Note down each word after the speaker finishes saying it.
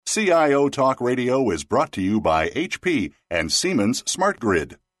CIO Talk Radio is brought to you by HP and Siemens Smart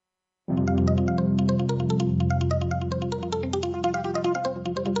Grid.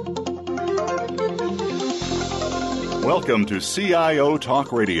 Welcome to CIO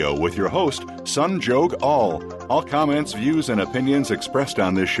Talk Radio with your host, Sanjog Aul. All comments, views, and opinions expressed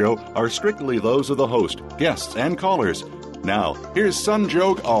on this show are strictly those of the host, guests, and callers. Now, here's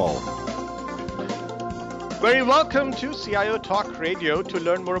Sanjog Aul. Very welcome to CIO Talk Radio. To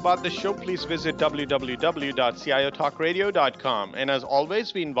learn more about the show, please visit www.ciotalkradio.com. And as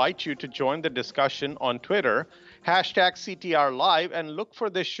always, we invite you to join the discussion on Twitter, hashtag CTR Live, and look for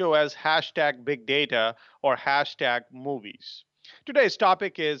this show as hashtag Big Data or hashtag Movies. Today's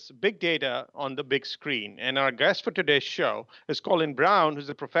topic is Big Data on the Big Screen. And our guest for today's show is Colin Brown, who's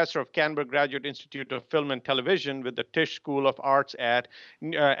a professor of Kanbar Graduate Institute of Film and Television with the Tish School of Arts at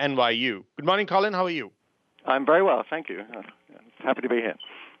NYU. Good morning, Colin. How are you? I'm very well, thank you. Happy to be here.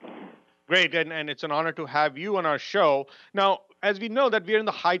 Great, and it's an honor to have you on our show. Now, as we know that we're in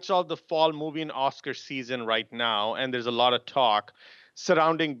the heights of the fall movie and Oscar season right now, and there's a lot of talk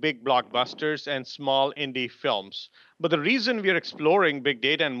surrounding big blockbusters and small indie films. But the reason we're exploring big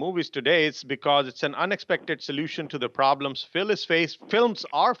data and movies today is because it's an unexpected solution to the problems films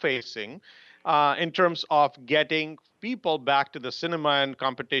are facing in terms of getting people back to the cinema and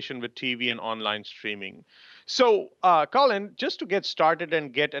competition with TV and online streaming. So, Colin, just to get started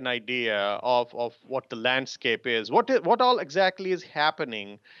and get an idea of what the landscape is, what all exactly is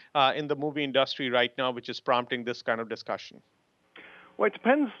happening in the movie industry right now, which is prompting this kind of discussion? Well, it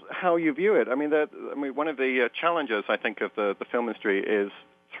depends how you view it. I mean, one of the challenges, I think, of the film industry is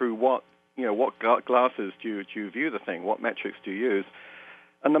through what glasses do you view the thing? What metrics do you use?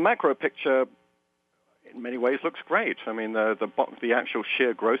 And the macro picture, in many ways, looks great. I mean, the actual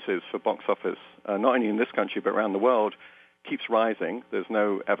sheer grosses for box office, not only in this country but around the world, keeps rising. There's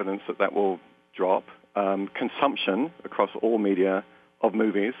no evidence that will drop. Consumption across all media of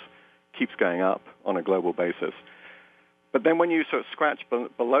movies keeps going up on a global basis. But then when you sort of scratch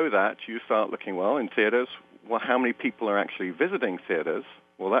below that, you start looking, well, in theaters, well, how many people are actually visiting theaters?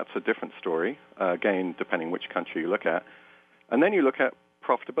 Well, that's a different story, again, depending which country you look at. And then you look at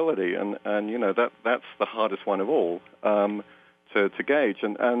profitability, and you know, that's the hardest one of all to gauge.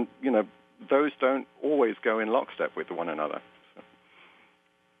 And you know, those don't always go in lockstep with one another.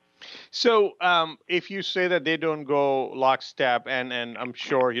 So if you say that they don't go lockstep, and I'm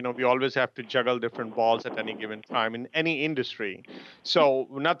sure, you know, we always have to juggle different balls at any given time in any industry. So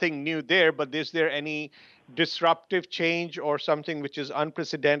nothing new there, but is there any disruptive change or something which is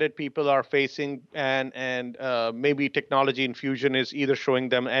unprecedented people are facing, and maybe technology infusion is either showing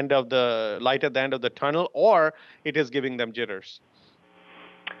them light at the end of the tunnel, or it is giving them jitters?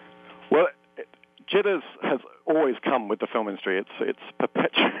 Well, jitters has always come with the film industry. It's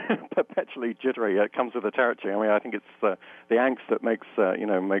perpetually jittery. It comes with the territory. I mean, I think it's the angst that makes the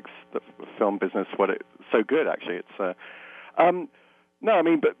film business so good. Actually, it's no. I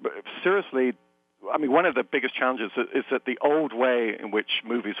mean, but seriously, I mean, one of the biggest challenges is that the old way in which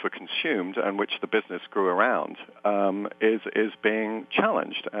movies were consumed and which the business grew around is being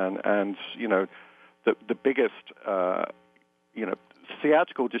challenged, and you know, the biggest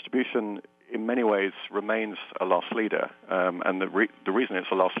theatrical distribution in many ways remains a loss leader, and the reason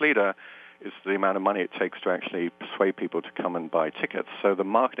it's a loss leader is the amount of money it takes to actually persuade people to come and buy tickets. So the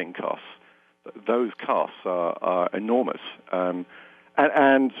marketing costs, those costs are enormous, and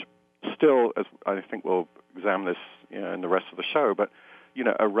still, as I think we'll examine this, you know, in the rest of the show, but you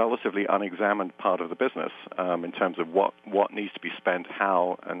know, a relatively unexamined part of the business in terms of what needs to be spent,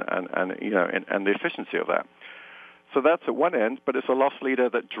 how, and you know, and the efficiency of that. So that's at one end, but it's a loss leader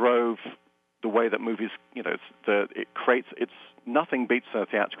that drove the way that movies, you know, nothing beats a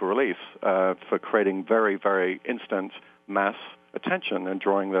theatrical release for creating very, very instant mass attention and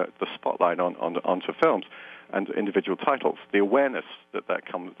drawing the spotlight onto films and individual titles. The awareness that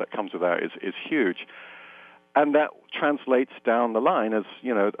comes with that is huge, and that translates down the line as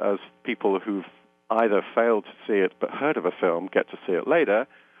you know, as people who've either failed to see it but heard of a film get to see it later,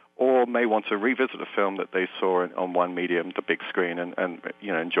 or may want to revisit a film that they saw on one medium, the big screen, and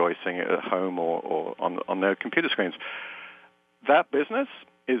you know, enjoy seeing it at home or on their computer screens. That business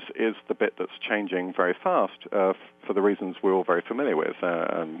is the bit that's changing very fast for the reasons we're all very familiar with.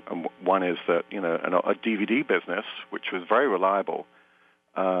 And one is that, you know, a DVD business, which was very reliable,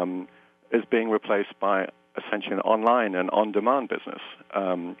 is being replaced by essentially an online and on-demand business.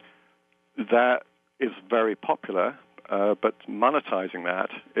 That is very popular, but monetizing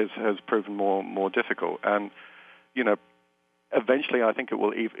that has proven more difficult. And, you know, eventually I think it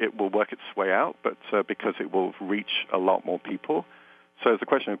will work its way out, but because it will reach a lot more people. So it's a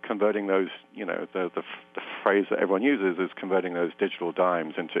question of converting those, the phrase that everyone uses is converting those digital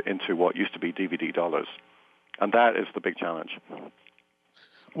dimes into what used to be DVD dollars. And that is the big challenge.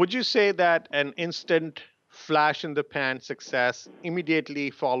 Would you say that an instant flash in the pan success immediately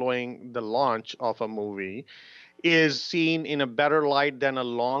following the launch of a movie is seen in a better light than a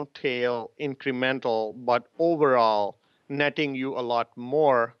long tail, incremental, but overall netting you a lot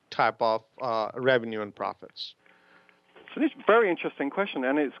more type of revenue and profits? So this is a very interesting question,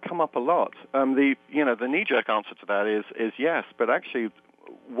 and it's come up a lot. The knee-jerk answer to that is yes, but actually,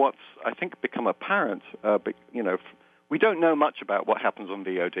 what's I think become apparent, we don't know much about what happens on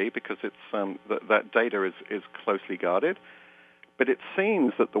VOD because it's that data is closely guarded. But it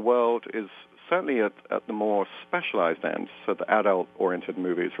seems that the world is certainly at the more specialized end, so the adult-oriented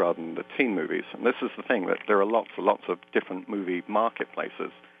movies rather than the teen movies. And this is the thing, that there are lots of different movie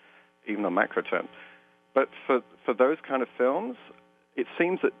marketplaces, even on macro terms. But for those kind of films, it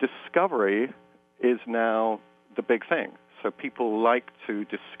seems that discovery is now the big thing. So people like to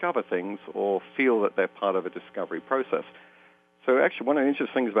discover things or feel that they're part of a discovery process. So actually, one of the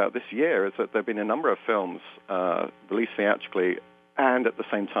interesting things about this year is that there have been a number of films released theatrically and at the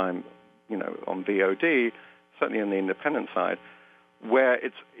same time, on VOD, certainly on the independent side, where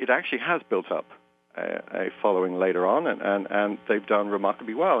it actually has built up a following later on, and they've done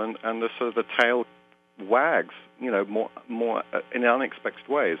remarkably well, and the sort of the tail wags, more in unexpected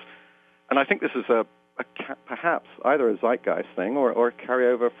ways. And I think this is perhaps either a zeitgeist thing or a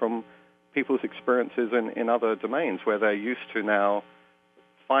carryover from people's experiences in other domains where they're used to now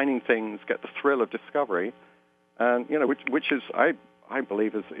finding things, get the thrill of discovery, and which is I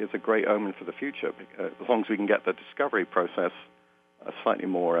believe is a great omen for the future, as long as we can get the discovery process slightly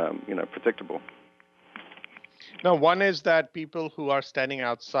more predictable. Now, one is that people who are standing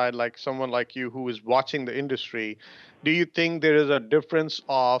outside, like someone like you who is watching the industry, do you think there is a difference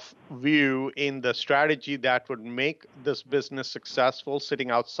of view in the strategy that would make this business successful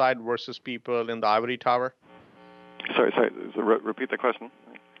sitting outside versus people in the ivory tower? Sorry, repeat the question.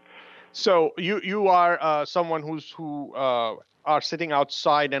 So you are someone who are sitting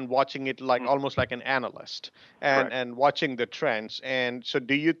outside and watching it like almost like an analyst and watching the trends. And so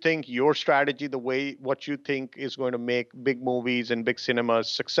do you think your strategy, what you think is going to make big movies and big cinemas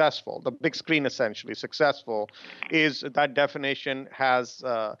successful, the big screen essentially successful, is that definition has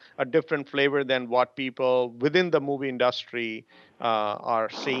a different flavor than what people within the movie industry are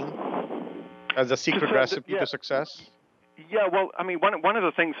seeing as a secret recipe to success? Yeah, well, I mean, one of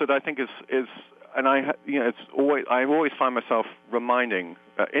the things that I think is and I always find myself reminding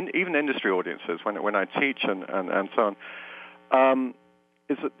even industry audiences when I teach and so on,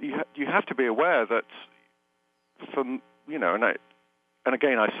 is that you have to be aware that and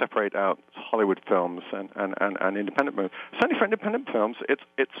again I separate out Hollywood films and independent movies. Certainly for independent films,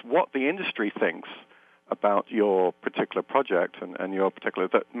 it's what the industry thinks about your particular project and your particular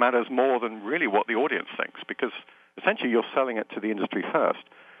that matters more than really what the audience thinks, because essentially you're selling it to the industry first.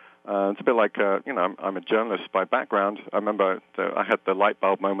 It's a bit like, I'm a journalist by background. I remember I had the light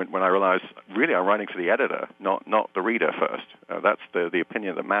bulb moment when I realized, really, I'm writing for the editor, not the reader first. That's the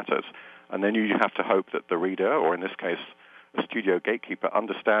opinion that matters. And then you have to hope that the reader, or in this case, the studio gatekeeper,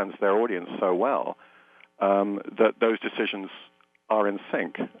 understands their audience so well that those decisions are in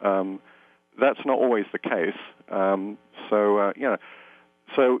sync. That's not always the case.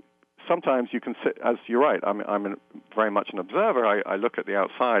 So sometimes you can sit, as you're right, I'm very much an observer. I look at the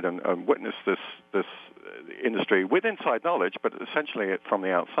outside and witness this industry with inside knowledge, but essentially from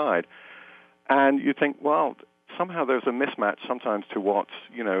the outside. And you think, well, somehow there's a mismatch sometimes to what,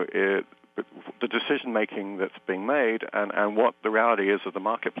 the decision-making that's being made and what the reality is of the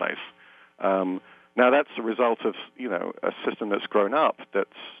marketplace. Now, that's a result of, a system that's grown up that's,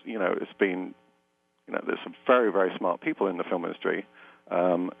 it's been, there's some very, very smart people in the film industry,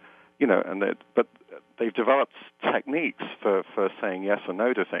 but they've developed techniques for saying yes or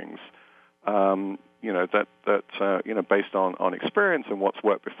no to things, based on experience and what's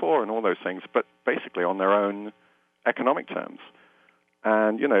worked before and all those things, but basically on their own economic terms.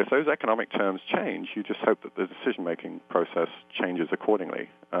 And, if those economic terms change, you just hope that the decision-making process changes accordingly.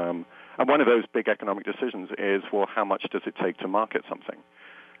 And one of those big economic decisions is, well, how much does it take to market something?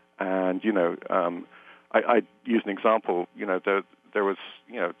 And, I use an example, there was,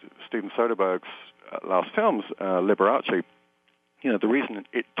 Steven Soderbergh's last films, Liberace, the reason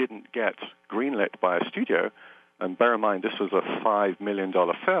it didn't get greenlit by a studio, and bear in mind this was a $5 million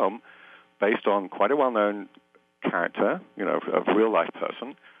film based on quite a well-known character, a real-life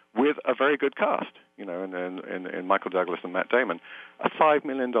person, with a very good cast, in Michael Douglas and Matt Damon. A $5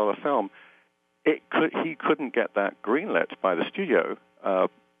 million film, he couldn't get that greenlit by the studio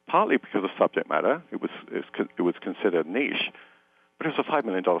partly because of subject matter. It was considered niche, but it was a $5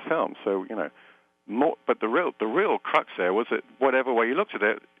 million film. So more. But the real crux there was that whatever way you looked at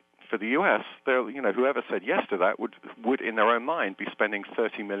it, for the U.S., whoever said yes to that would in their own mind be spending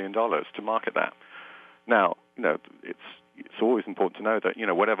 $30 million to market that. Now, it's always important to know that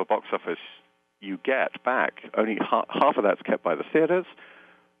whatever box office you get back, only half of that's kept by the theaters.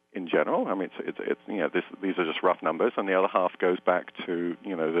 In general, I mean, these are just rough numbers, and the other half goes back to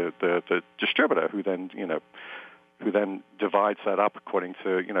the distributor, who then divides that up according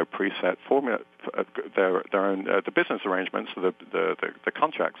to preset formula, their own the business arrangements, the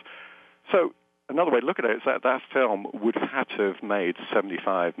contracts. So another way to look at it is that film would have to have made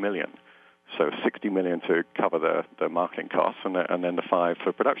 $75 million, so $60 million to cover the marketing costs, and then the $5 million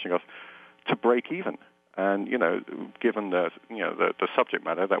for production costs to break even. And given the subject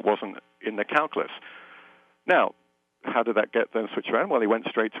matter, that wasn't in the calculus. Now, how did that get then switched around? Well, he went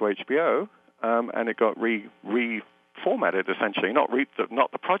straight to HBO, and it got reformatted essentially. Not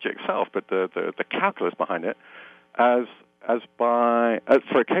the project itself, but the calculus behind it, as for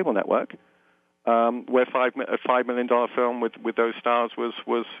a cable network, where a $5 million film with those stars was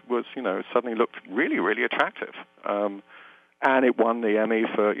suddenly looked really, really attractive. And it won the Emmy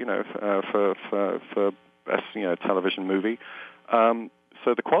for best television movie.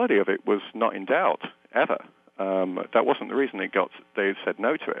 So the quality of it was not in doubt ever. That wasn't the reason they said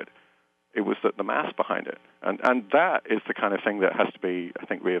no to it. It was that the mass behind it, and that is the kind of thing that has to be, I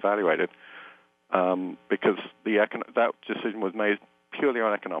think, reevaluated, because that decision was made purely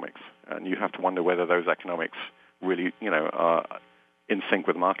on economics, and you have to wonder whether those economics really are in sync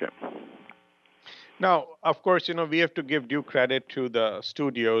with the market. Now, of course, we have to give due credit to the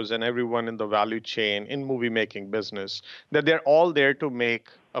studios and everyone in the value chain in movie-making business, that they're all there to make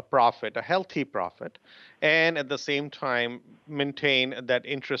a profit, a healthy profit, and at the same time maintain that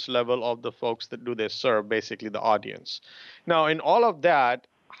interest level of the folks that they serve, basically the audience. Now, in all of that,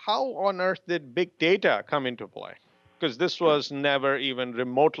 how on earth did big data come into play? Because this was never even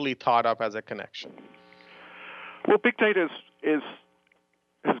remotely thought of as a connection. Well, big data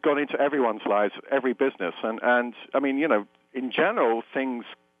has gone into everyone's lives, every business, and I mean, in general, things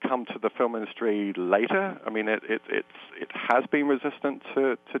come to the film industry later. I mean, it has been resistant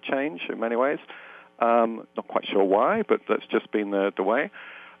to change in many ways. Not quite sure why, but that's just been the way.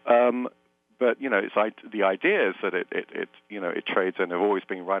 But it's like the idea is that it trades and have always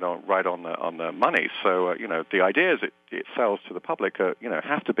been right on the money. So the ideas it sells to the public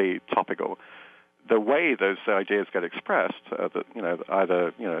have to be topical. The way those ideas get expressed,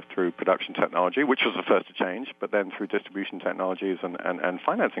 either through production technology, which was the first to change, but then through distribution technologies and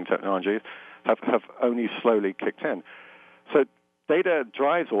financing technologies, have only slowly kicked in. So data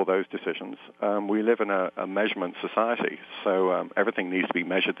drives all those decisions. We live in a measurement society, so everything needs to be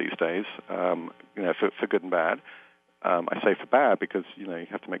measured these days, for good and bad. I say for bad because you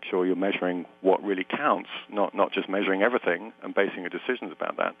have to make sure you're measuring what really counts, not just measuring everything and basing your decisions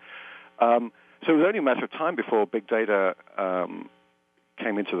about that. So it was only a matter of time before big data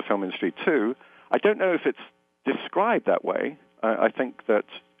came into the film industry too. I don't know if it's described that way. I think that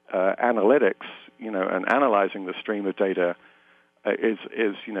analytics, and analyzing the stream of data is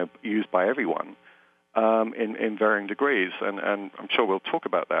used by everyone in varying degrees, and I'm sure we'll talk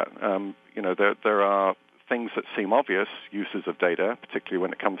about that. There are things that seem obvious uses of data, particularly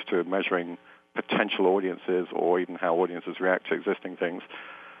when it comes to measuring potential audiences or even how audiences react to existing things.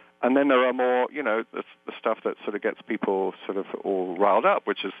 And then there are more, the stuff that sort of gets people sort of all riled up,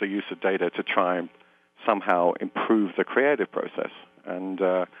 which is the use of data to try and somehow improve the creative process. And,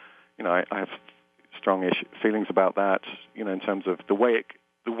 I have strong feelings about that, in terms of the way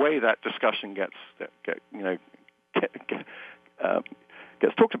that discussion gets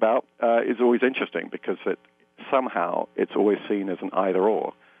talked about is always interesting because somehow it's always seen as an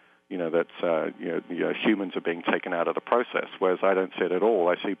either-or. That humans are being taken out of the process, whereas I don't see it at all.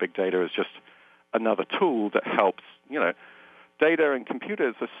 I see big data as just another tool that helps. Data and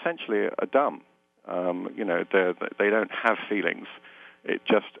computers essentially are dumb. They don't have feelings. It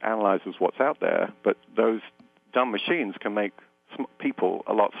just analyzes what's out there. But those dumb machines can make people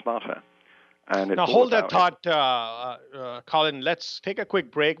a lot smarter. And now hold that thought, Colin. Let's take a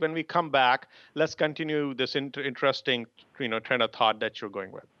quick break. When we come back, let's continue this interesting, train of thought that you're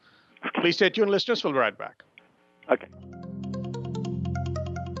going with. Please stay tuned, listeners. We'll be right back. Okay.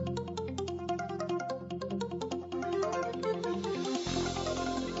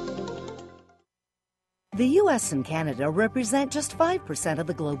 The U.S. and Canada represent just 5% of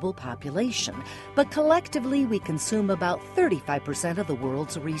the global population, but collectively we consume about 35% of the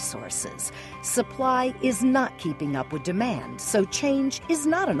world's resources. Supply is not keeping up with demand, so change is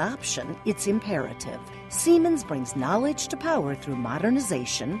not an option, it's imperative. Siemens brings knowledge to power through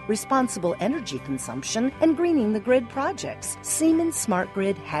modernization, responsible energy consumption, and greening the grid projects. Siemens Smart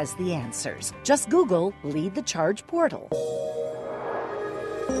Grid has the answers. Just Google Lead the Charge portal.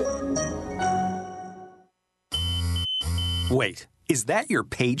 Wait, is that your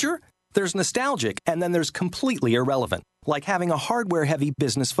pager? There's nostalgic, and then there's completely irrelevant, like having a hardware-heavy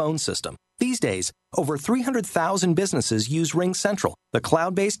business phone system. These days, over 300,000 businesses use RingCentral, the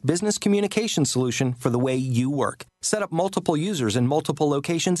cloud-based business communication solution for the way you work. Set up multiple users in multiple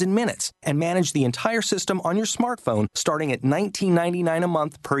locations in minutes and manage the entire system on your smartphone starting at $19.99 a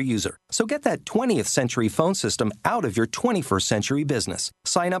month per user. So get that 20th century phone system out of your 21st century business.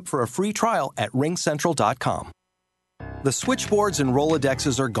 Sign up for a free trial at ringcentral.com. The switchboards and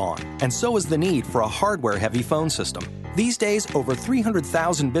Rolodexes are gone, and so is the need for a hardware-heavy phone system. These days, over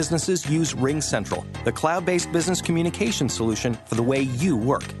 300,000 businesses use RingCentral, the cloud-based business communication solution for the way you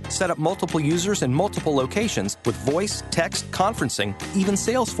work. Set up multiple users in multiple locations with voice, text, conferencing, even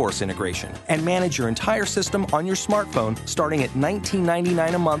Salesforce integration, and manage your entire system on your smartphone starting at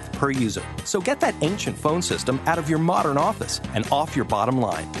 $19.99 a month per user. So get that ancient phone system out of your modern office and off your bottom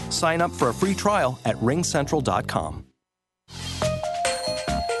line. Sign up for a free trial at ringcentral.com.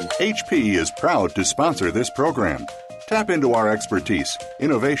 HP is proud to sponsor this program. Tap into our expertise,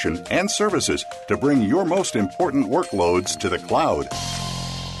 innovation, and services to bring your most important workloads to the cloud.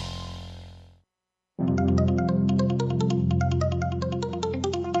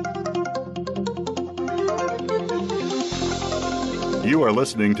 You are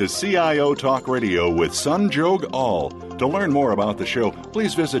listening to CIO Talk Radio with Sanjog Aul. To learn more about the show,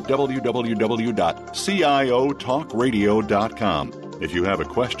 please visit www.ciotalkradio.com. If you have a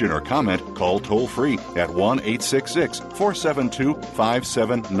question or comment, call toll-free at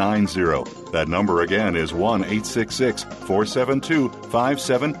 1-866-472-5790. That number again is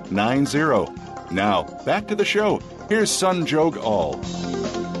 1-866-472-5790. Now, back to the show. Here's Sanjog Aul.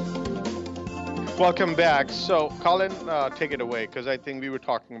 Welcome back. So, Colin, take it away, because I think we were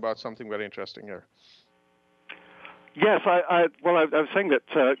talking about something very interesting here. Yes, I was saying that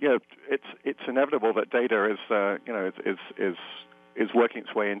it's inevitable that data is working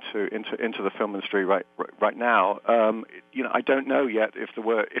its way into the film industry right now. I don't know yet if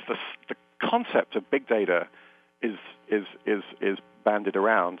the concept of big data is bandied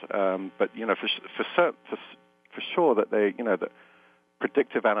around, but for sure that that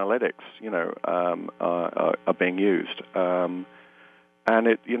predictive analytics are being used, and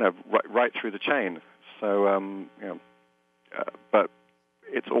it right through the chain. So but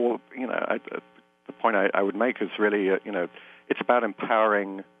it's all the point I would make is really it's about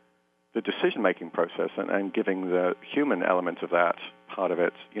empowering the decision-making process and giving the human element of that part of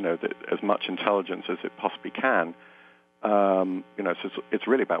it, as much intelligence as it possibly can. So it's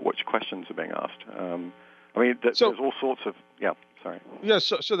really about which questions are being asked. There's all sorts of, sorry. Yeah,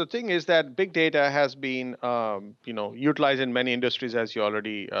 so the thing is that big data has been, utilized in many industries, as you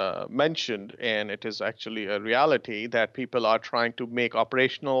already mentioned, and it is actually a reality that people are trying to make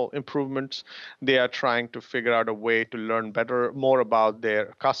operational improvements. They are trying to figure out a way to learn more about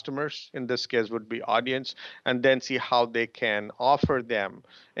their customers, in this case would be audience, and then see how they can offer them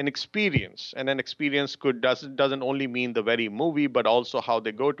an experience. And an experience doesn't only mean the very movie, but also how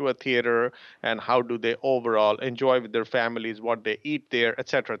they go to a theater and how do they overall enjoy with their families, what they eat there, et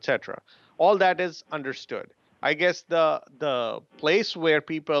cetera, et cetera. All that is understood. I guess the place where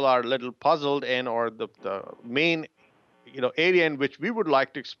people are a little puzzled in, or the main area in which we would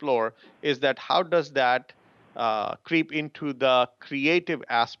like to explore, is that how does that creep into the creative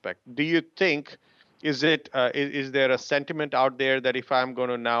aspect? Do you think is there a sentiment out there that if I'm going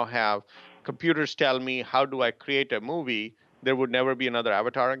to now have computers tell me how do I create a movie, there would never be another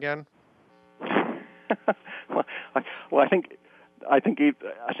Avatar again? I think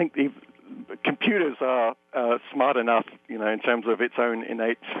computers are smart enough, in terms of its own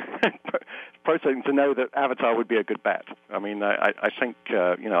innate processing, to know that Avatar would be a good bet. I think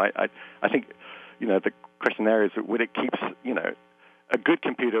the question there is, would it keep, a good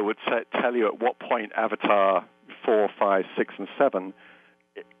computer would tell you at what point Avatar 4, 5, 6, and 7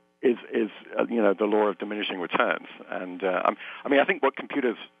 is the law of diminishing returns. And I think what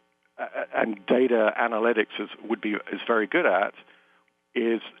computers and data analytics is very good at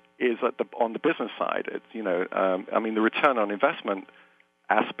is on the business side. It's the return on investment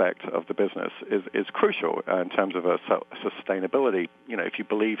aspect of the business is crucial in terms of a sustainability. If you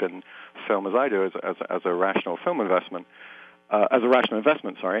believe in film as I do, as a rational film investment, then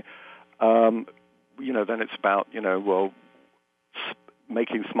it's about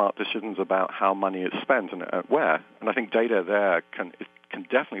making smart decisions about how money is spent and where. And I think data there can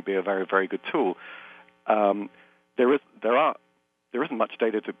definitely be a very, very good tool. There isn't much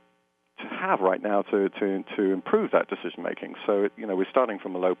data to have right now to improve that decision making. So we're starting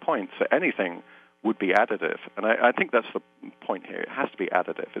from a low point. So anything would be additive, and I think that's the point here. It has to be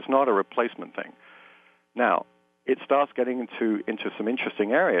additive. It's not a replacement thing. Now it starts getting into some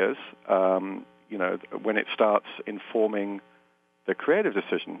interesting areas. When it starts informing the creative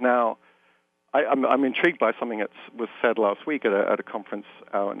decision. Now, I'm intrigued by something that was said last week at a conference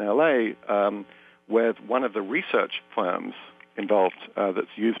out in L.A. Where one of the research firms involved that's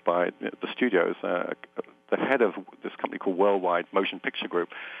used by the studios, the head of this company called Worldwide Motion Picture Group,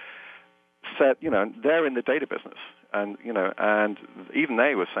 said, they're in the data business, and even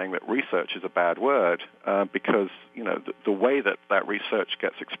they were saying that research is a bad word because the way that research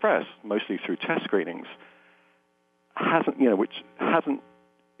gets expressed, mostly through test screenings,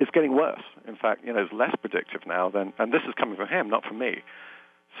 is getting worse. In fact, it's less predictive now than, and this is coming from him, not from me.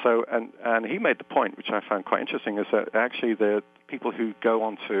 So, and he made the point, which I found quite interesting, is that actually the people who go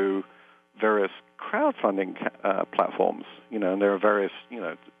onto various crowdfunding platforms, and there are various,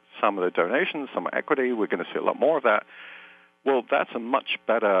 some of the donations, some are equity. We're going to see a lot more of that. Well, that's a much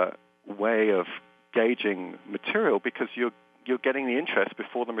better way of gauging material because you're getting the interest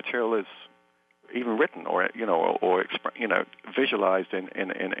before the material is even written or visualized in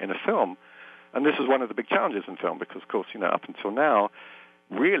a film. And this is one of the big challenges in film because, of course, up until now,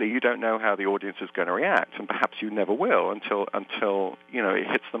 really you don't know how the audience is going to react, and perhaps you never will until it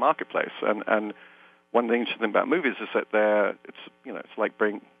hits the marketplace. And one thing interesting about movies is that it's like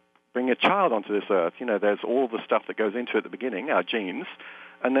bring a child onto this earth. There's all the stuff that goes into it at the beginning, our genes,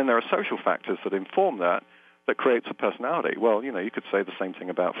 and then there are social factors that inform that creates a personality. Well, you could say the same thing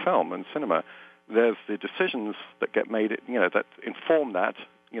about film and cinema. There's the decisions that get made, that inform that,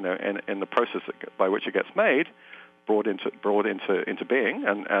 in the process by which it gets made, brought into being,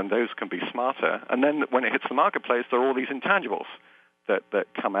 and those can be smarter. And then when it hits the marketplace, there are all these intangibles that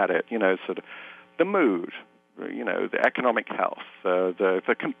come at it. Sort of the mood, the economic health,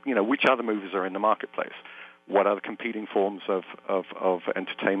 which other movies are in the marketplace, what other competing forms of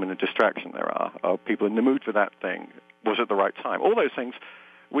entertainment and distraction there are. Are people in the mood for that thing? Was it the right time? All those things,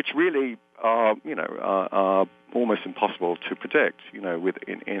 which really are almost impossible to predict, with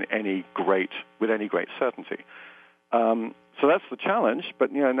any great certainty. So that's the challenge.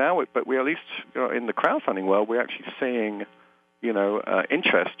 But now, we at least in the crowdfunding world, we're actually seeing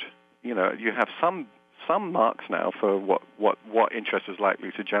interest. You have some marks now for what interest is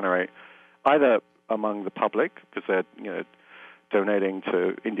likely to generate, either among the public because they're donating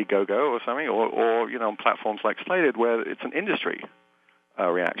to Indiegogo or something, or on platforms like Slated where it's an industry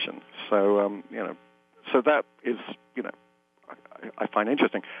reaction. So so that is I find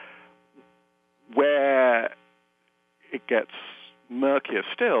interesting. Where it gets murkier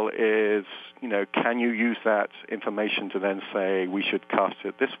still is, can you use that information to then say we should cast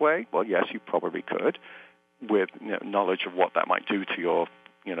it this way? Well, yes, you probably could, with knowledge of what that might do to your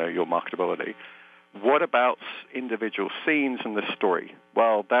marketability. What about individual scenes in the story?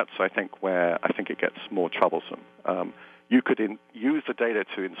 Well, that's, I think, where I think it gets more troublesome. You could use the data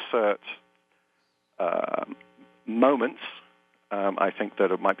to insert moments. I think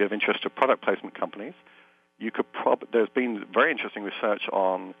that it might be of interest to product placement companies. You could there's been very interesting research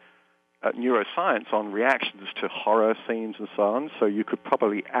on neuroscience on reactions to horror scenes and so on. So you could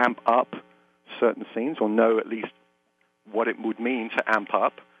probably amp up certain scenes or know at least what it would mean to amp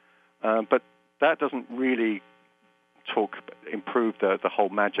up. But that doesn't really improve the whole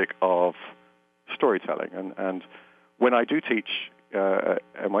magic of storytelling. And when I do teach at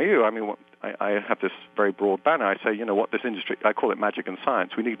NYU, I have this very broad banner. I say, this industry, I call it magic and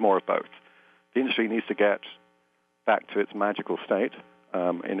science. We need more of both. The industry needs to get back to its magical state,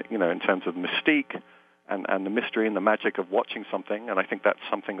 in terms of mystique and the mystery and the magic of watching something. And I think that's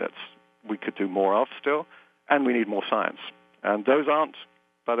something we could do more of still. And we need more science. And those aren't,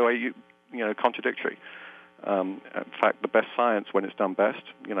 by the way, contradictory. In fact, the best science, when it's done best,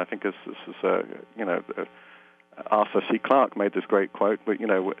 I think this is Arthur C. Clarke made this great quote, but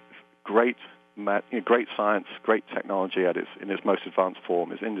great science, great technology in its most advanced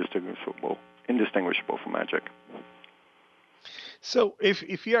form is indistinguishable from magic. So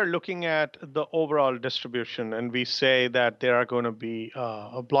if you are looking at the overall distribution, and we say that there are going to be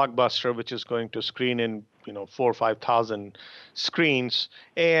a blockbuster which is going to screen in 4 or 5 thousand screens,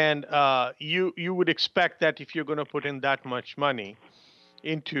 and you would expect that if you're going to put in that much money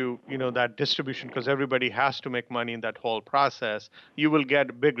into that distribution, because everybody has to make money in that whole process, you will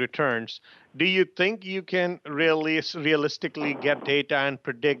get big returns. Do you think you can really realistically get data and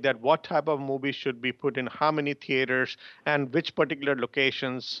predict that what type of movie should be put in how many theaters and which particular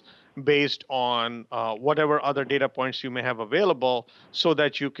locations, based on whatever other data points you may have available, so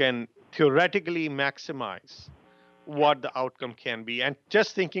that you can theoretically maximize what the outcome can be? And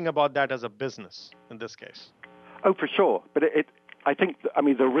just thinking about that as a business in this case. Oh, for sure. But I think,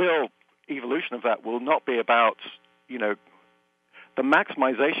 the real evolution of that will not be about, the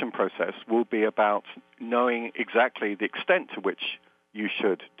maximization process will be about knowing exactly the extent to which you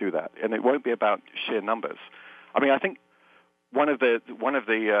should do that. And it won't be about sheer numbers. I think one of the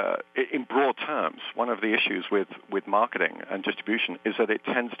in broad terms, one of the issues with marketing and distribution is that it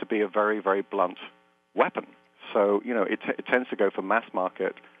tends to be a very, very blunt weapon. So, it tends to go for mass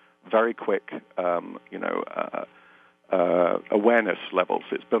market, very quick, awareness levels.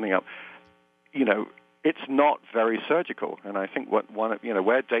 It's building up. It's not very surgical. And I think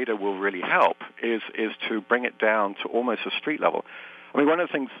where data will really help is to bring it down to almost a street level. One of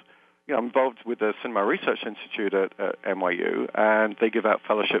the things, I'm involved with the Cinema Research Institute at NYU, and they give out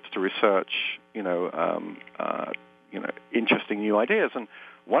fellowships to research, interesting new ideas. And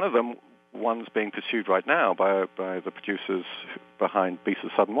one of them, one's being pursued right now by the producers behind Beasts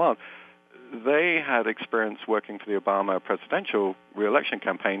of Southern Wild. They had experience working for the Obama presidential re-election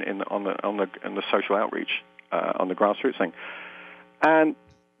campaign on the social outreach, on the grassroots thing, and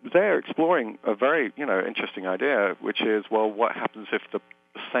they're exploring a very interesting idea, which is, well, what happens if the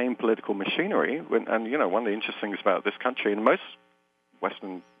same political machinery, and one of the interesting things about this country and most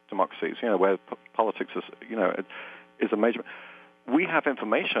Western democracies, where politics is a major. We have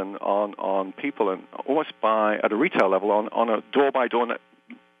information on people, and almost at a retail level on a door-by-door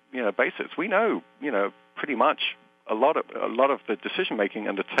basis. We know pretty much a lot of the decision making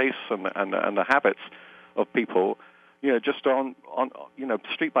and the tastes and the habits of people, just on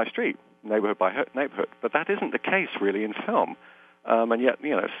street by street, neighborhood by neighborhood. But that isn't the case really in film. And yet,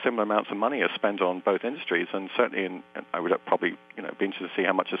 similar amounts of money are spent on both industries, and certainly I would probably be interested to see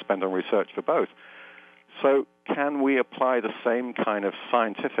how much is spent on research for both. So can we apply the same kind of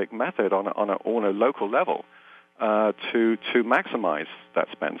scientific method on a local level to maximize that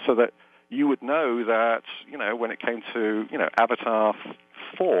spend, so that you would know that, when it came to, Avatar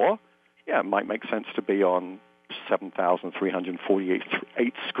 4, it might make sense to be on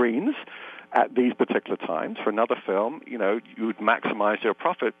 7,348 screens at these particular times. For another film, you would maximize your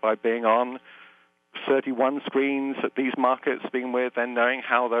profit by being on 31 screens at these markets, being with, then knowing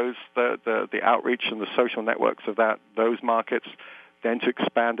how the outreach and the social networks of those markets, then to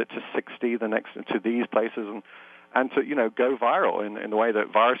expand it to 60 the next to these places, and to go viral in the way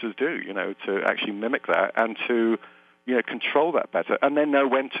that viruses do, to actually mimic that and to control that better, and then know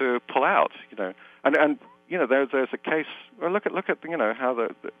when to pull out, and there's a case. Well, look at how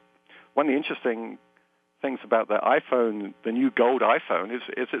the one of the interesting things about the iPhone, the new gold iPhone, is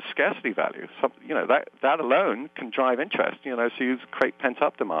its scarcity value. So, that alone can drive interest, so you create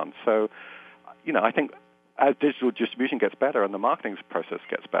pent-up demand. So, I think as digital distribution gets better and the marketing process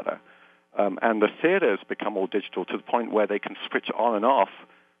gets better, and the theaters become more digital to the point where they can switch on and off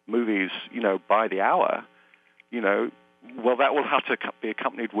movies, by the hour, well, that will have to be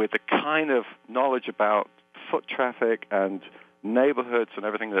accompanied with the kind of knowledge about foot traffic and neighborhoods and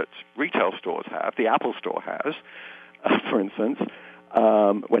everything that retail stores have, the Apple Store has, for instance,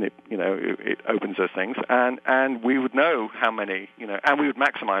 when it opens those things, and we would know how many, and we would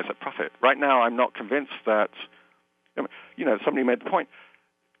maximize that profit. Right now, I'm not convinced that, somebody made the point.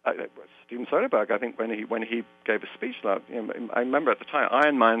 Steven Soderbergh, I think, when he gave a speech, I remember at the time,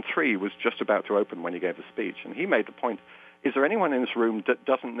 Iron Man 3 was just about to open when he gave the speech, and he made the point: is there anyone in this room that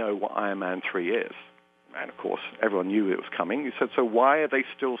doesn't know what Iron Man 3 is? And, of course, everyone knew it was coming. He said, so why are they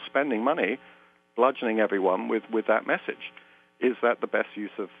still spending money bludgeoning everyone with that message? Is that the best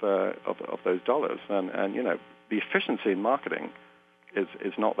use of those dollars? And the efficiency in marketing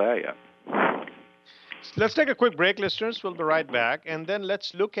is not there yet. Let's take a quick break, listeners. We'll be right back. And then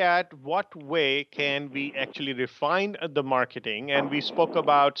let's look at what way can we actually refine the marketing. And we spoke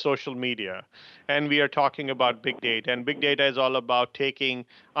about social media, and we are talking about big data. And big data is all about taking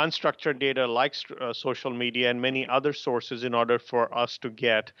unstructured data like social media and many other sources in order for us to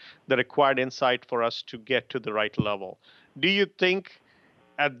get the required insight for us to get to the right level. Do you think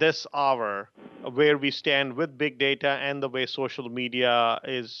at this hour, where we stand with big data and the way social media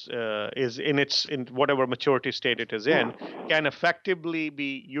is in whatever maturity state it is in, can effectively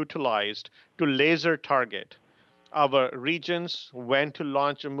be utilized to laser target our regions, when to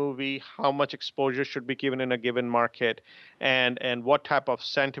launch a movie, how much exposure should be given in a given market, and what type of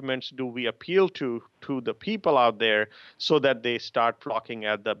sentiments do we appeal to the people out there so that they start flocking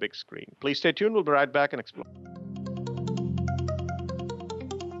at the big screen. Please stay tuned. We'll be right back and explore.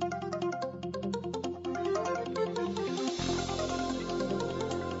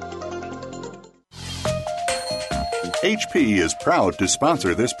 HP is proud to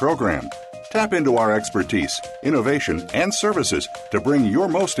sponsor this program. Tap into our expertise, innovation, and services to bring your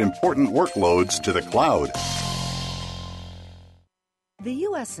most important workloads to the cloud. The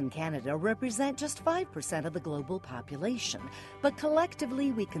U.S. and Canada represent just 5% of the global population, but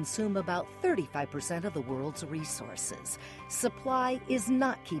collectively we consume about 35% of the world's resources. Supply is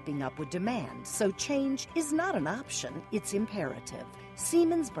not keeping up with demand, so change is not an option, it's imperative.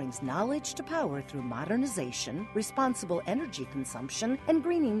 Siemens brings knowledge to power through modernization, responsible energy consumption, and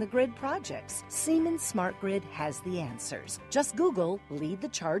greening the grid projects. Siemens Smart Grid has the answers. Just Google Lead the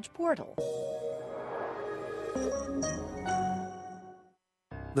Charge portal.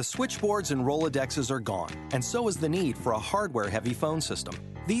 The switchboards and Rolodexes are gone, and so is the need for a hardware-heavy phone system.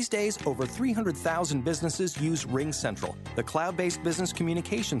 These days, over 300,000 businesses use RingCentral, the cloud-based business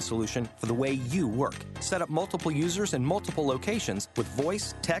communication solution for the way you work. Set up multiple users in multiple locations with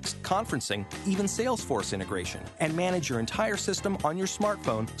voice, text, conferencing, even Salesforce integration, and manage your entire system on your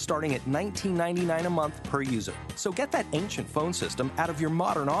smartphone starting at $19.99 a month per user. So get that ancient phone system out of your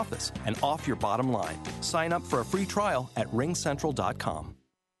modern office and off your bottom line. Sign up for a free trial at ringcentral.com.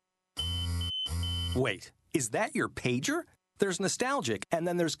 Wait, is that your pager? There's nostalgic, and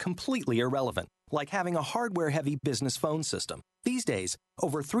then there's completely irrelevant, like having a hardware-heavy business phone system. These days,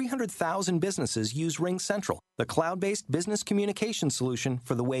 over 300,000 businesses use RingCentral, the cloud-based business communication solution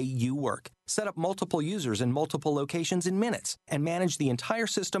for the way you work. Set up multiple users in multiple locations in minutes and manage the entire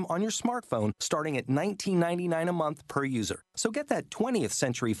system on your smartphone starting at $19.99 a month per user. So get that 20th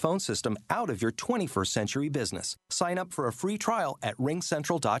century phone system out of your 21st century business. Sign up for a free trial at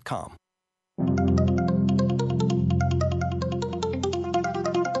ringcentral.com.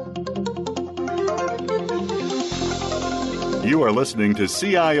 You are listening to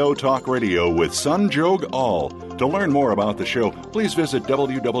CIO Talk Radio with Sanjog Aul. To learn more about the show, please visit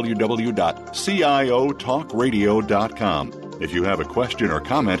www.ciotalkradio.com. If you have a question or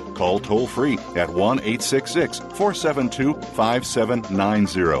comment, call toll-free at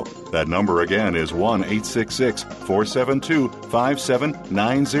 1-866-472-5790. That number again is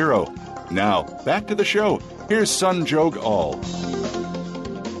 1-866-472-5790. Now, back to the show. Here's Sanjog Aul.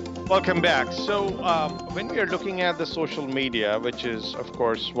 Welcome back. So when we are looking at the social media, which is, of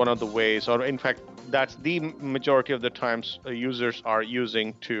course, one of the ways, or in fact, that's the majority of the times users are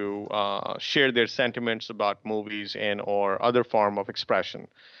using to share their sentiments about movies and or other form of expression.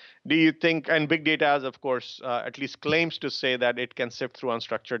 Do you think, and big data, as of course, at least claims to say that it can sift through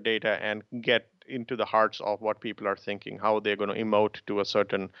unstructured data and get into the hearts of what people are thinking, how they're going to emote to a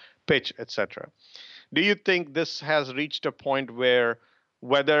certain pitch, etc. Do you think this has reached a point where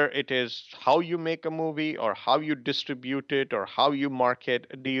whether it is how you make a movie or how you distribute it or how you market,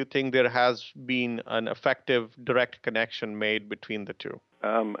 do you think there has been an effective direct connection made between the two?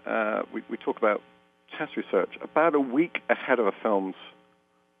 We talk about test research. About a week ahead of a film's,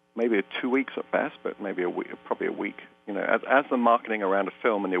 maybe 2 weeks at best, but maybe a week, probably a week. You know, as the marketing around a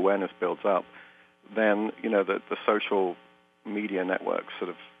film and the awareness builds up, then the social media networks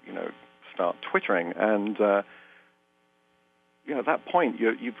sort of start twittering, and at that point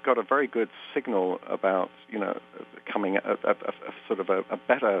you've got a very good signal about coming a sort of a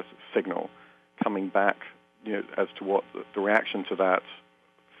better signal coming back as to what the reaction to that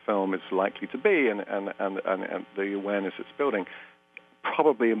film is likely to be, and the awareness it's building.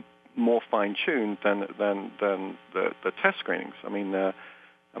 Probably more fine-tuned than the test screenings. Somebody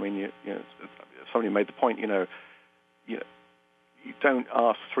made the point. You don't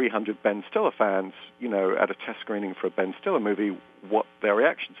ask 300 Ben Stiller fans, at a test screening for a Ben Stiller movie, what their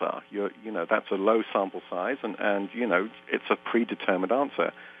reactions are. That's a low sample size, and it's a predetermined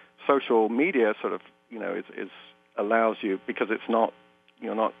answer. Social media sort of, is allows you, because it's not,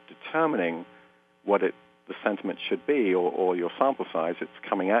 you're not determining what the sentiment should be or your sample size, it's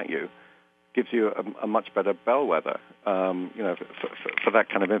coming at you, gives you a much better bellwether, for that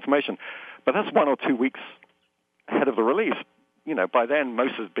kind of information. But that's 1 or 2 weeks ahead of the release. By then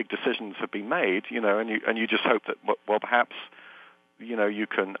most of the big decisions have been made, and you just hope that, well, perhaps, you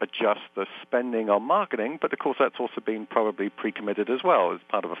can adjust the spending on marketing, but of course that's also been probably pre-committed as well as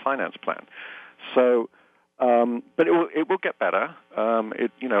part of a finance plan. So, but it will get better. And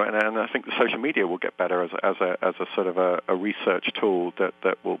I think the social media will get better as a sort of a research tool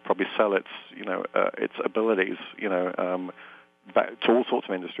that will probably sell its abilities, back to all sorts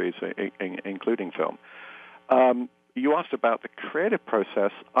of industries, including film. You asked about the creative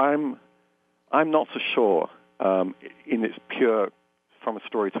process. I'm not so sure in its pure from a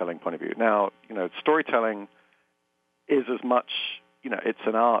storytelling point of view. Now, storytelling is as much, it's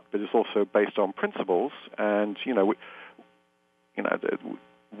an art, but it's also based on principles, and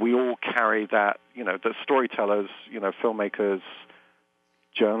we all carry that. The storytellers, filmmakers,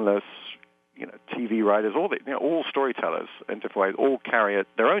 journalists, TV writers, all storytellers in different ways, all carry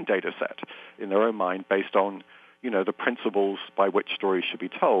their own data set in their own mind based on, the principles by which stories should be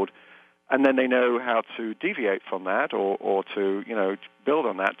told. And then they know how to deviate from that or to, build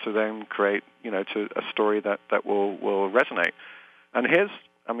on that to then create, to a story that will resonate. And here's,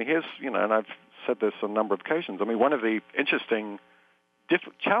 and I've said this on a number of occasions. One of the interesting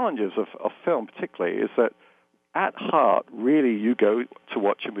challenges of film particularly is that at heart, really, you go to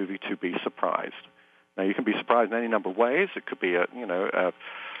watch a movie to be surprised. Now, you can be surprised in any number of ways. It could be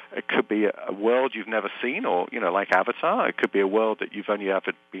it could be a world you've never seen, or like Avatar. It could be a world that you've only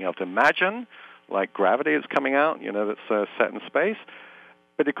ever been able to imagine, like Gravity is coming out, that's set in space.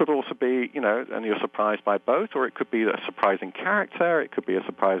 But it could also be, and you're surprised by both, or it could be a surprising character. It could be a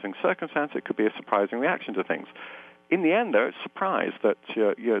surprising circumstance. It could be a surprising reaction to things. In the end, though, it's surprise that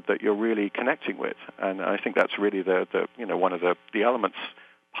you're really connecting with, and I think that's really the one of the elements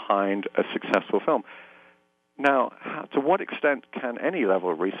behind a successful film. Now, to what extent can any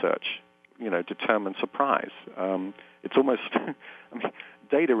level of research, determine surprise? It's almost,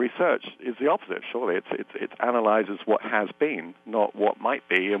 data research is the opposite. Surely, it analyzes what has been, not what might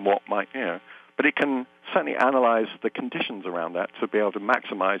be and what might, But it can certainly analyze the conditions around that to be able to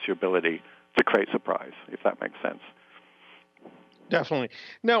maximize your ability to create surprise, if that makes sense. Definitely.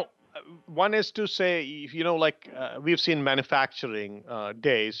 Now, one is to say, we've seen manufacturing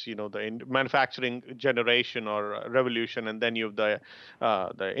days, the manufacturing generation or revolution, and then you have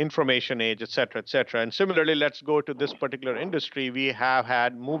the information age, et cetera, et cetera. And similarly, let's go to this particular industry. We have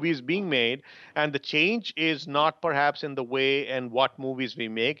had movies being made, and the change is not perhaps in the way and what movies we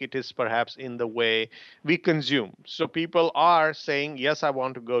make. It is perhaps in the way we consume. So people are saying, yes, I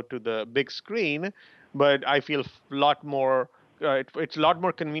want to go to the big screen, but I feel a lot more it's a lot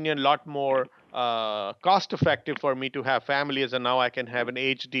more convenient, a lot more cost-effective for me to have families, and now I can have an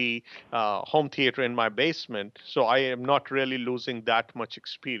HD home theater in my basement, so I am not really losing that much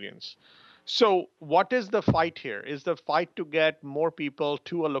experience. So what is the fight here? Is the fight to get more people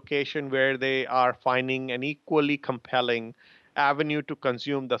to a location where they are finding an equally compelling avenue to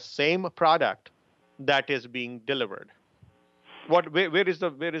consume the same product that is being delivered? Where is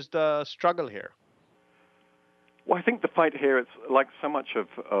the struggle here? Well, I think the fight here, it's like so much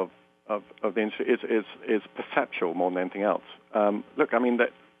of the industry, is perceptual more than anything else. Look,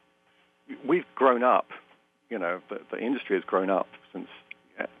 that we've grown up. The industry has grown up since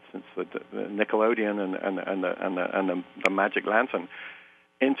the Nickelodeon and the Magic Lantern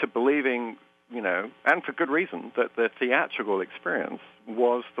into believing, and for good reason, that the theatrical experience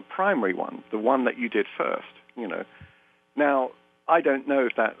was the primary one, the one that you did first. Now, I don't know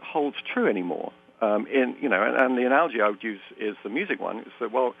if that holds true anymore. And the analogy I would use is the music one. Is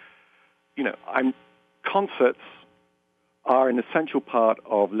that, concerts are an essential part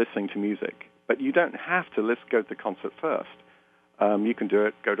of listening to music, but you don't have to go to the concert first. You can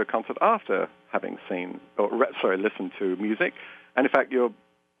go to a concert after having listened to music, and in fact, your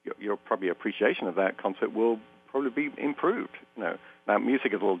probably appreciation of that concert will probably be improved. Now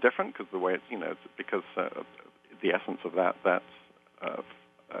music is a little different because the way it's, because the essence of that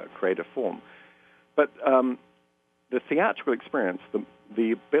creative form. But the theatrical experience,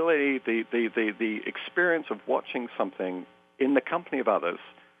 the ability, the experience of watching something in the company of others,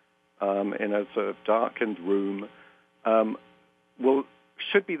 in a sort of darkened room,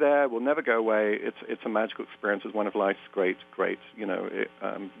 should be there. Will never go away. It's a magical experience. It's one of life's great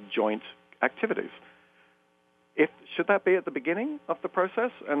joint activities. Should that be at the beginning of the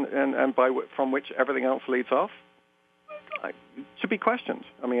process, and from which everything else leads off? To be questioned.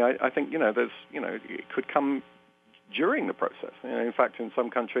 I think it could come during the process. In fact, in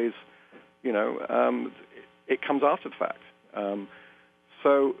some countries, it comes after the fact.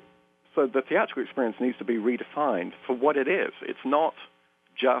 So the theatrical experience needs to be redefined for what it is. It's not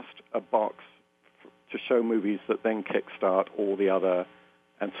just a box to show movies that then kickstart all the other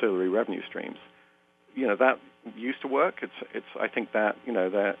ancillary revenue streams. that used to work. I think that,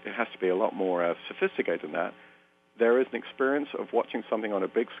 that it has to be a lot more sophisticated than that. There is an experience of watching something on a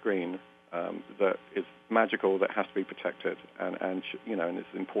big screen that is magical, that has to be protected, and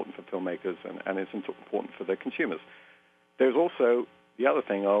it's important for filmmakers and it's important for their consumers. There's also the other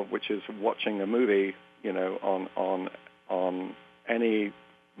thing which is watching a movie, on any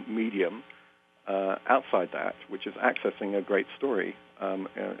medium outside that, which is accessing a great story, and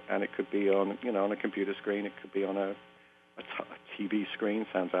it could be on a computer screen, it could be on a TV screen.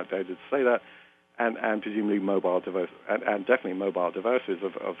 Sounds outdated to say that. And presumably mobile device, and definitely mobile devices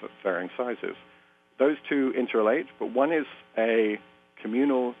of varying sizes. Those two interrelate, but one is a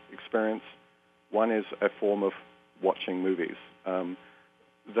communal experience, one is a form of watching movies.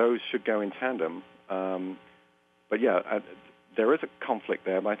 Those should go in tandem. But yeah, there is a conflict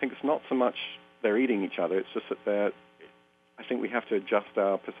there, but I think it's not so much they're eating each other, it's just that I think we have to adjust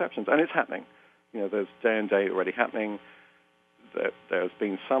our perceptions, and it's happening. There's day and date already happening. There's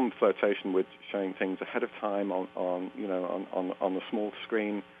been some flirtation with showing things ahead of time on the small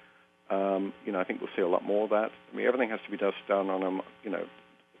screen. I think we'll see a lot more of that. I mean, everything has to be done on a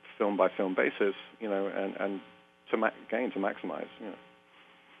film by film basis, and to maximize.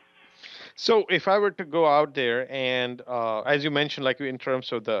 So if I were to go out there and, as you mentioned, like in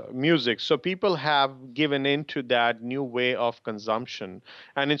terms of the music, so people have given into that new way of consumption.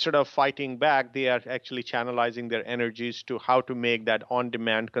 And instead of fighting back, they are actually channelizing their energies to how to make that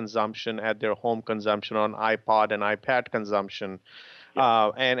on-demand consumption at their home consumption on iPod and iPad consumption.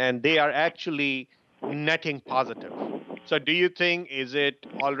 And they are actually netting positive. So do you think, is it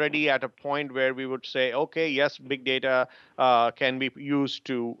already at a point where we would say, okay, yes, big data can be used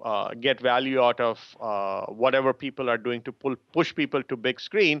to get value out of whatever people are doing to push people to big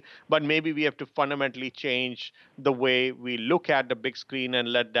screen, but maybe we have to fundamentally change the way we look at the big screen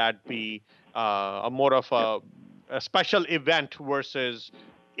and let that be more of a special event versus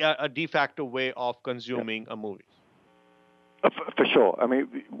a de facto way of consuming a movie? For sure. I mean,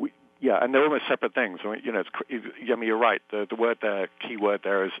 and they're almost separate things. You're right. The word there, key word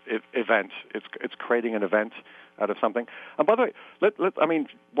there is event. It's creating an event out of something. And by the way,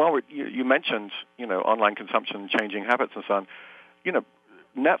 while you mentioned, online consumption, changing habits and so on,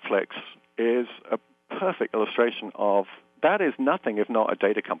 Netflix is a perfect illustration of that. Is nothing if not a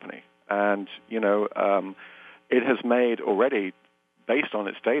data company. And, it has made already, based on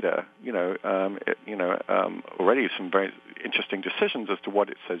its data, already some very interesting decisions as to what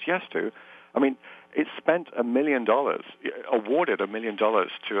it says yes to. I mean, it spent $1 million, awarded $1 million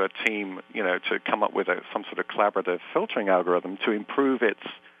to a team, to come up with some sort of collaborative filtering algorithm to improve its,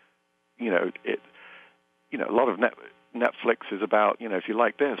 a lot of Netflix is about, if you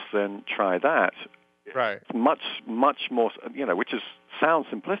like this, then try that. Right. Much more, which sounds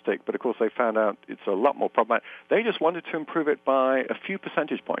simplistic, but of course they found out it's a lot more problematic. They just wanted to improve it by a few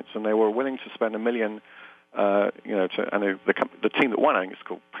percentage points, and they were willing to spend $1 million. And the team that won, I think it's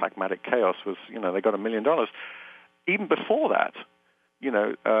called Pragmatic Chaos, was they got $1 million. Even before that,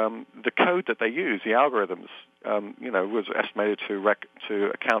 the code that they use, the algorithms, was estimated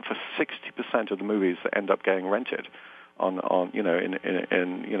to account for 60% of the movies that end up getting rented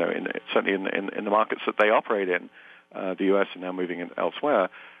certainly in the markets that they operate in, the U.S. and now moving in elsewhere.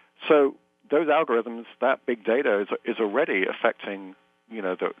 So those algorithms, that big data is already affecting,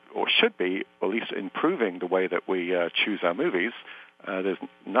 or should be, or at least improving the way that we choose our movies. That's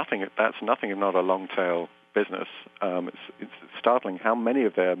nothing if not a long tail business. It's startling how many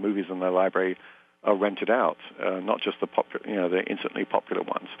of their movies in their library are rented out, not just the instantly popular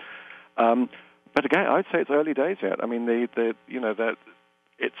ones. But again, I'd say it's early days yet. I mean, that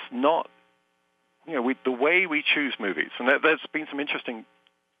it's not, the way we choose movies, and there's been some interesting,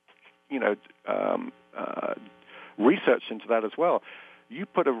 research into that as well. You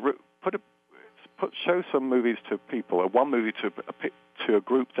show some movies to people, or one movie to a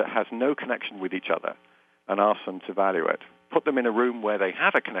group that has no connection with each other, and ask them to value it. Put them in a room where they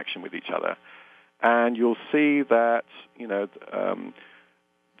have a connection with each other, and you'll see that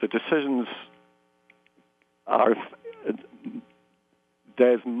the decisions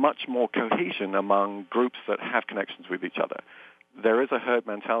there's much more cohesion among groups that have connections with each other. There is a herd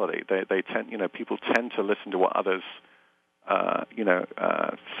mentality. They tend, people tend to listen to what others,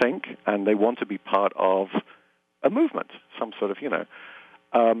 think, and they want to be part of a movement, some sort of,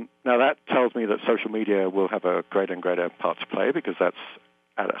 Now that tells me that social media will have a greater and greater part to play, because that's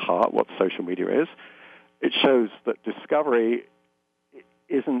at heart what social media is. It shows that discovery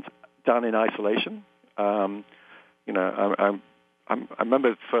isn't done in isolation. I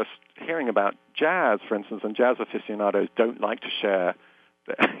remember first hearing about jazz, for instance, and jazz aficionados don't like to share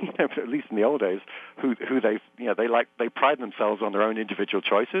at least in the old days, who they pride themselves on their own individual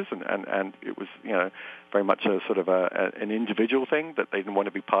choices, and it was very much a sort of an individual thing that they didn't want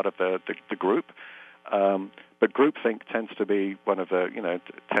to be part of the group. But groupthink tends to be one of the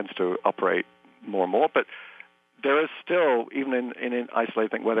tends to operate more and more. But there is still, even in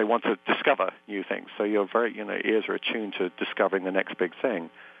isolated think, where they want to discover new things. So your ears are attuned to discovering the next big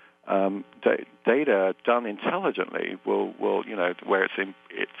thing. Data done intelligently will where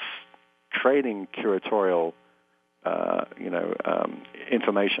it's trading curatorial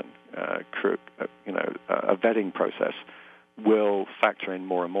information, a vetting process will factor in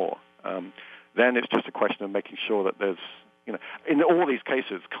more and more. Then it's just a question of making sure that there's in all these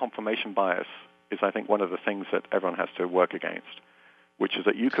cases, confirmation bias is, I think, one of the things that everyone has to work against, which is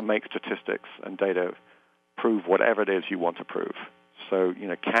that you can make statistics and data prove whatever it is you want to prove. So,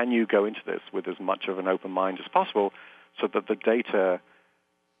 can you go into this with as much of an open mind as possible so that the data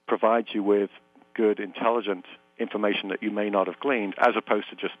provides you with good, intelligent information that you may not have gleaned, as opposed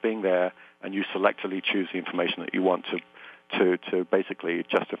to just being there and you selectively choose the information that you want to basically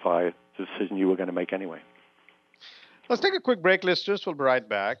justify the decision you were going to make anyway. Let's take a quick break, listeners. We'll be right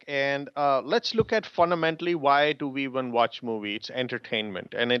back. And let's look at fundamentally, why do we even watch movies? It's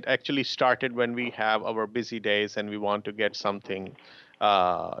entertainment. And it actually started when we have our busy days and we want to get something,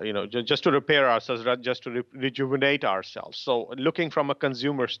 just to repair ourselves, just to rejuvenate ourselves. So looking from a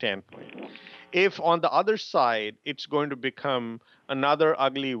consumer standpoint, if on the other side, it's going to become another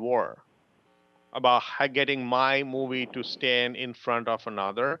ugly war about getting my movie to stand in front of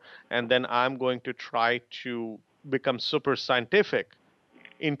another, and then I'm going to try to become super scientific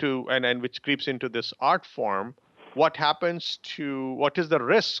into and which creeps into this art form, what is the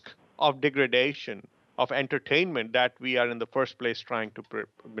risk of degradation of entertainment that we are in the first place trying to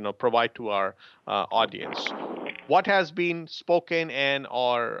provide to our audience? What has been spoken and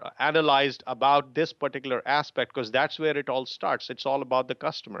or analyzed about this particular aspect? Because that's where it all starts. It's all about the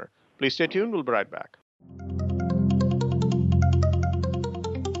customer. Please stay tuned. We'll be right back.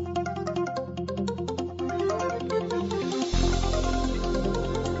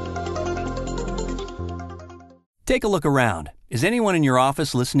 Take a look around. Is anyone in your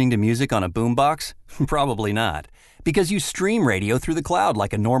office listening to music on a boombox? Probably not, because you stream radio through the cloud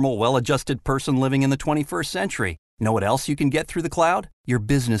like a normal, well-adjusted person living in the 21st century. Know what else you can get through the cloud? Your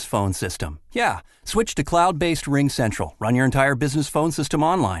business phone system. Yeah, switch to cloud-based Ring Central. Run your entire business phone system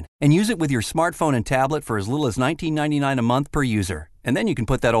online and use it with your smartphone and tablet for as little as $19.99 a month per user. And then you can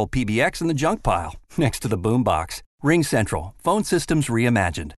put that old PBX in the junk pile next to the boombox. Ring Central. Phone systems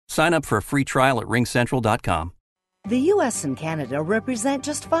reimagined. Sign up for a free trial at ringcentral.com. The U.S. and Canada represent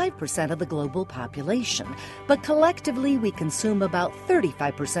just 5% of the global population, but collectively we consume about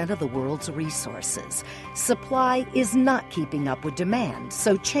 35% of the world's resources. Supply is not keeping up with demand,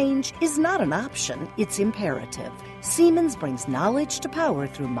 so change is not an option, it's imperative. Siemens brings knowledge to power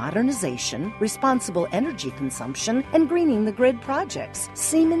through modernization, responsible energy consumption, and greening the grid projects.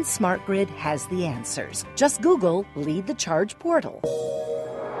 Siemens Smart Grid has the answers. Just Google Lead the Charge portal.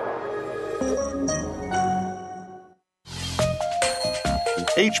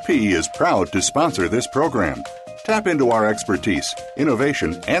 HP is proud to sponsor this program. Tap into our expertise,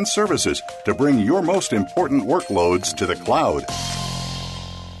 innovation, and services to bring your most important workloads to the cloud.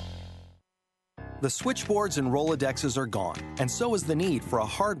 The switchboards and Rolodexes are gone, and so is the need for a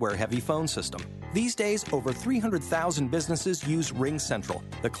hardware-heavy phone system. These days, over 300,000 businesses use Ring Central,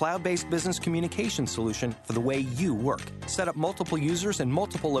 the cloud-based business communication solution for the way you work. Set up multiple users in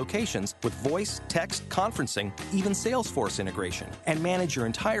multiple locations with voice, text, conferencing, even Salesforce integration, and manage your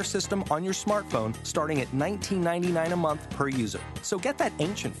entire system on your smartphone starting at $19.99 a month per user. So get that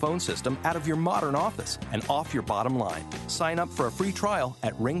ancient phone system out of your modern office and off your bottom line. Sign up for a free trial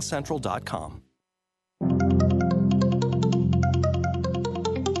at ringcentral.com.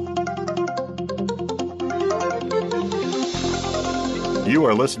 You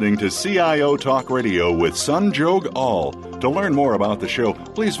are listening to CIO Talk Radio with Sanjog Aul. To learn more about the show,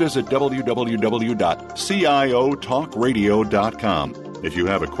 please visit www.ciotalkradio.com. If you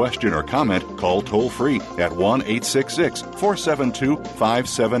have a question or comment, call toll-free at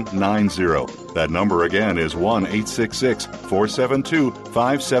 1-866-472-5790. That number again is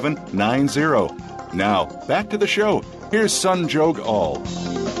 1-866-472-5790. Now, back to the show. Here's Sanjog Aul.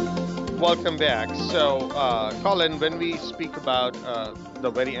 Welcome back. So, Colin, when we speak about the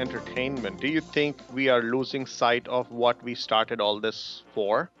very entertainment, do you think we are losing sight of what we started all this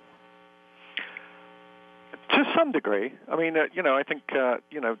for? To some degree. I mean, I think, that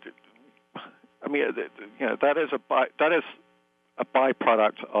is a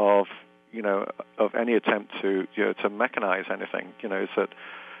byproduct of, of any attempt to to mechanize anything. Is that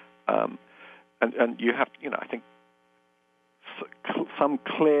and you have I think some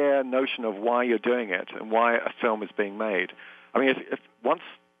clear notion of why you're doing it and why a film is being made. I mean, if once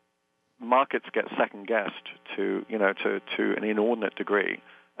markets get second guessed to an inordinate degree,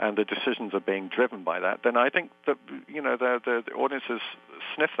 and the decisions are being driven by that, then I think that the audiences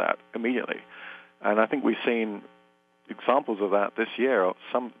sniff that immediately, and I think we've seen examples of that this year.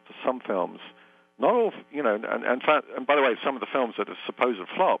 Some films, not all, and by the way, some of the films that are supposed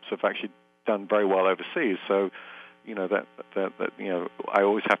flops have actually done very well overseas. So, that I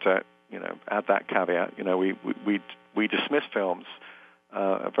always have to add that caveat. We dismiss films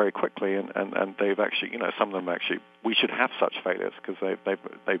very quickly, and they've actually, some of them actually, we should have such failures because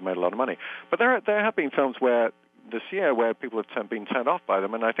they've made a lot of money. But there have been films where this year where people have been turned off by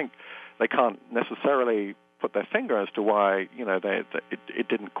them, and I think they can't necessarily put their finger as to why it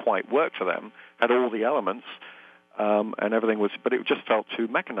didn't quite work for them. Had all the elements and everything was, but it just felt too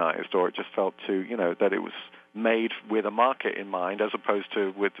mechanized, or it just felt too that it was made with a market in mind as opposed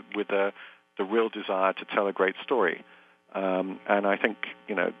to with the real desire to tell a great story. And I think,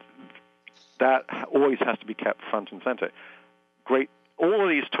 that always has to be kept front and center. All of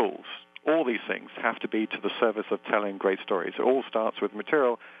these tools, all these things have to be to the service of telling great stories. It all starts with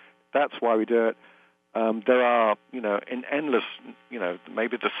material. That's why we do it. There are, in endless,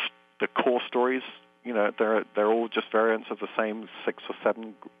 maybe the core stories, they're all just variants of the same 6 or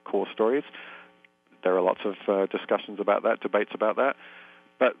 7 core stories. There are lots of discussions about that, debates about that.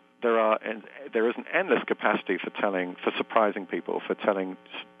 But there is an endless capacity for surprising people, for telling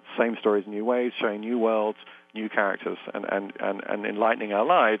same stories in new ways, showing new worlds, new characters, and enlightening our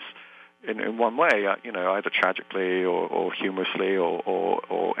lives in one way, either tragically or humorously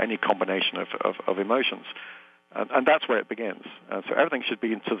or any combination of emotions. And that's where it begins. So everything should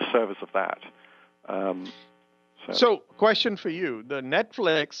be to the service of that. So, question for you. The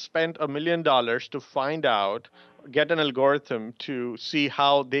Netflix spent $1 million to get an algorithm to see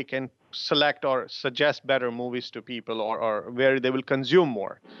how they can select or suggest better movies to people or where they will consume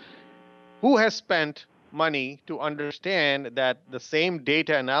more. Who has spent money to understand that the same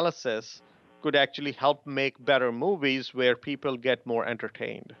data analysis could actually help make better movies where people get more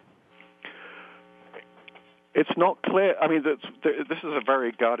entertained? It's not clear. I mean, this is a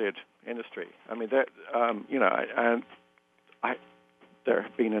very guarded industry. I mean, there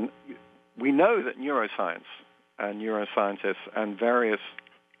have been we know that neuroscience and neuroscientists and various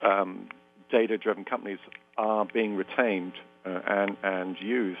data-driven companies are being retained and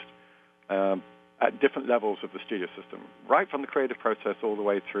used at different levels of the studio system, right from the creative process all the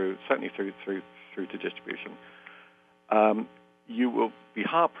way through, certainly through to distribution. You will be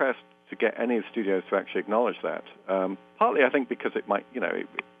hard-pressed to get any of the studios to actually acknowledge that. Partly, I think, because it might,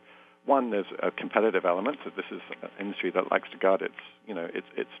 one, there's a competitive element. So this is an industry that likes to guard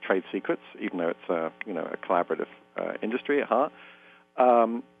its trade secrets, even though it's a collaborative industry at heart.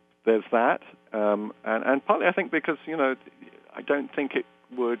 There's that, and partly, I think, because I don't think it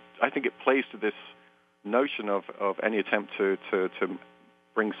would. I think it plays to this notion of any attempt to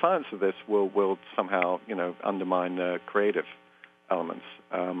bring science to this will somehow undermine the creative elements.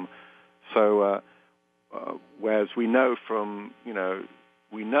 Whereas we know from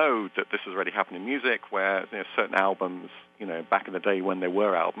we know that this has already happened in music, where certain albums, back in the day when there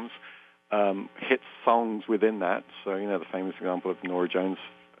were albums, hit songs within that. So the famous example of Norah Jones'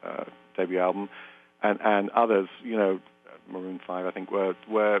 debut album, and others, Maroon 5, I think, where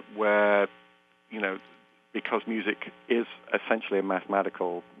because music is essentially a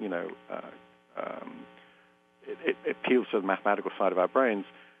mathematical, it appeals to the mathematical side of our brains.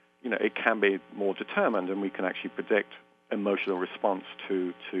 It can be more determined, and we can actually predict emotional response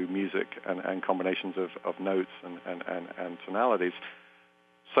to music and combinations of notes and tonalities.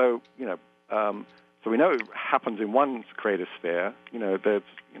 So so we know it happens in one creative sphere. There's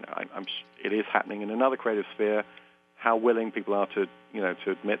it is happening in another creative sphere. How willing people are to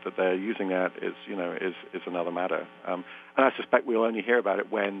admit that they're using that is another matter. And I suspect we'll only hear about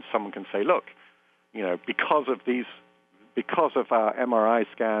it when someone can say, look, because of our MRI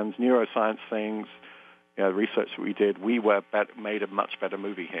scans, neuroscience things, research that we did, we made a much better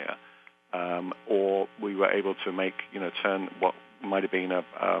movie here, or we were able to make turn what might have been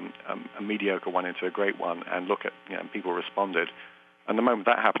a mediocre one into a great one, and look at people responded. And the moment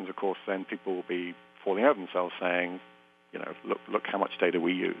that happens, of course, then people will be falling over themselves, saying, look how much data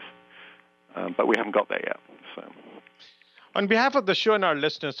we use. But we haven't got there yet. So. On behalf of the show and our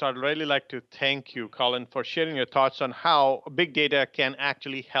listeners, I'd really like to thank you, Colin, for sharing your thoughts on how big data can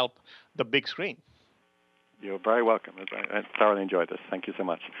actually help the big screen. You're very welcome. I thoroughly enjoyed this. Thank you so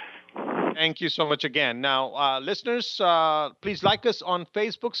much. Thank you so much again. Now, listeners, please like us on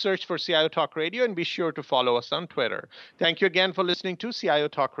Facebook, search for CIO Talk Radio, and be sure to follow us on Twitter. Thank you again for listening to CIO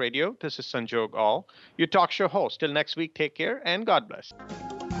Talk Radio. This is Sanjog Aul, your talk show host. Till next week, take care and God bless.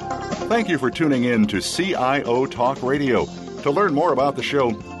 Thank you for tuning in to CIO Talk Radio. To learn more about the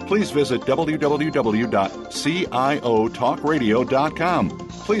show, please visit www.ciotalkradio.com.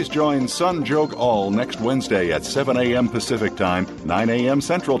 Please join Sanjog Aul next Wednesday at 7 a.m. Pacific Time, 9 a.m.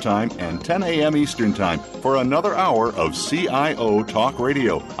 Central Time, and 10 a.m. Eastern Time for another hour of CIO Talk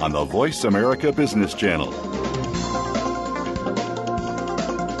Radio on the Voice America Business Channel.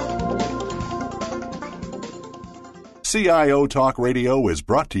 CIO Talk Radio is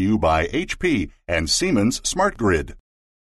brought to you by HP and Siemens Smart Grid.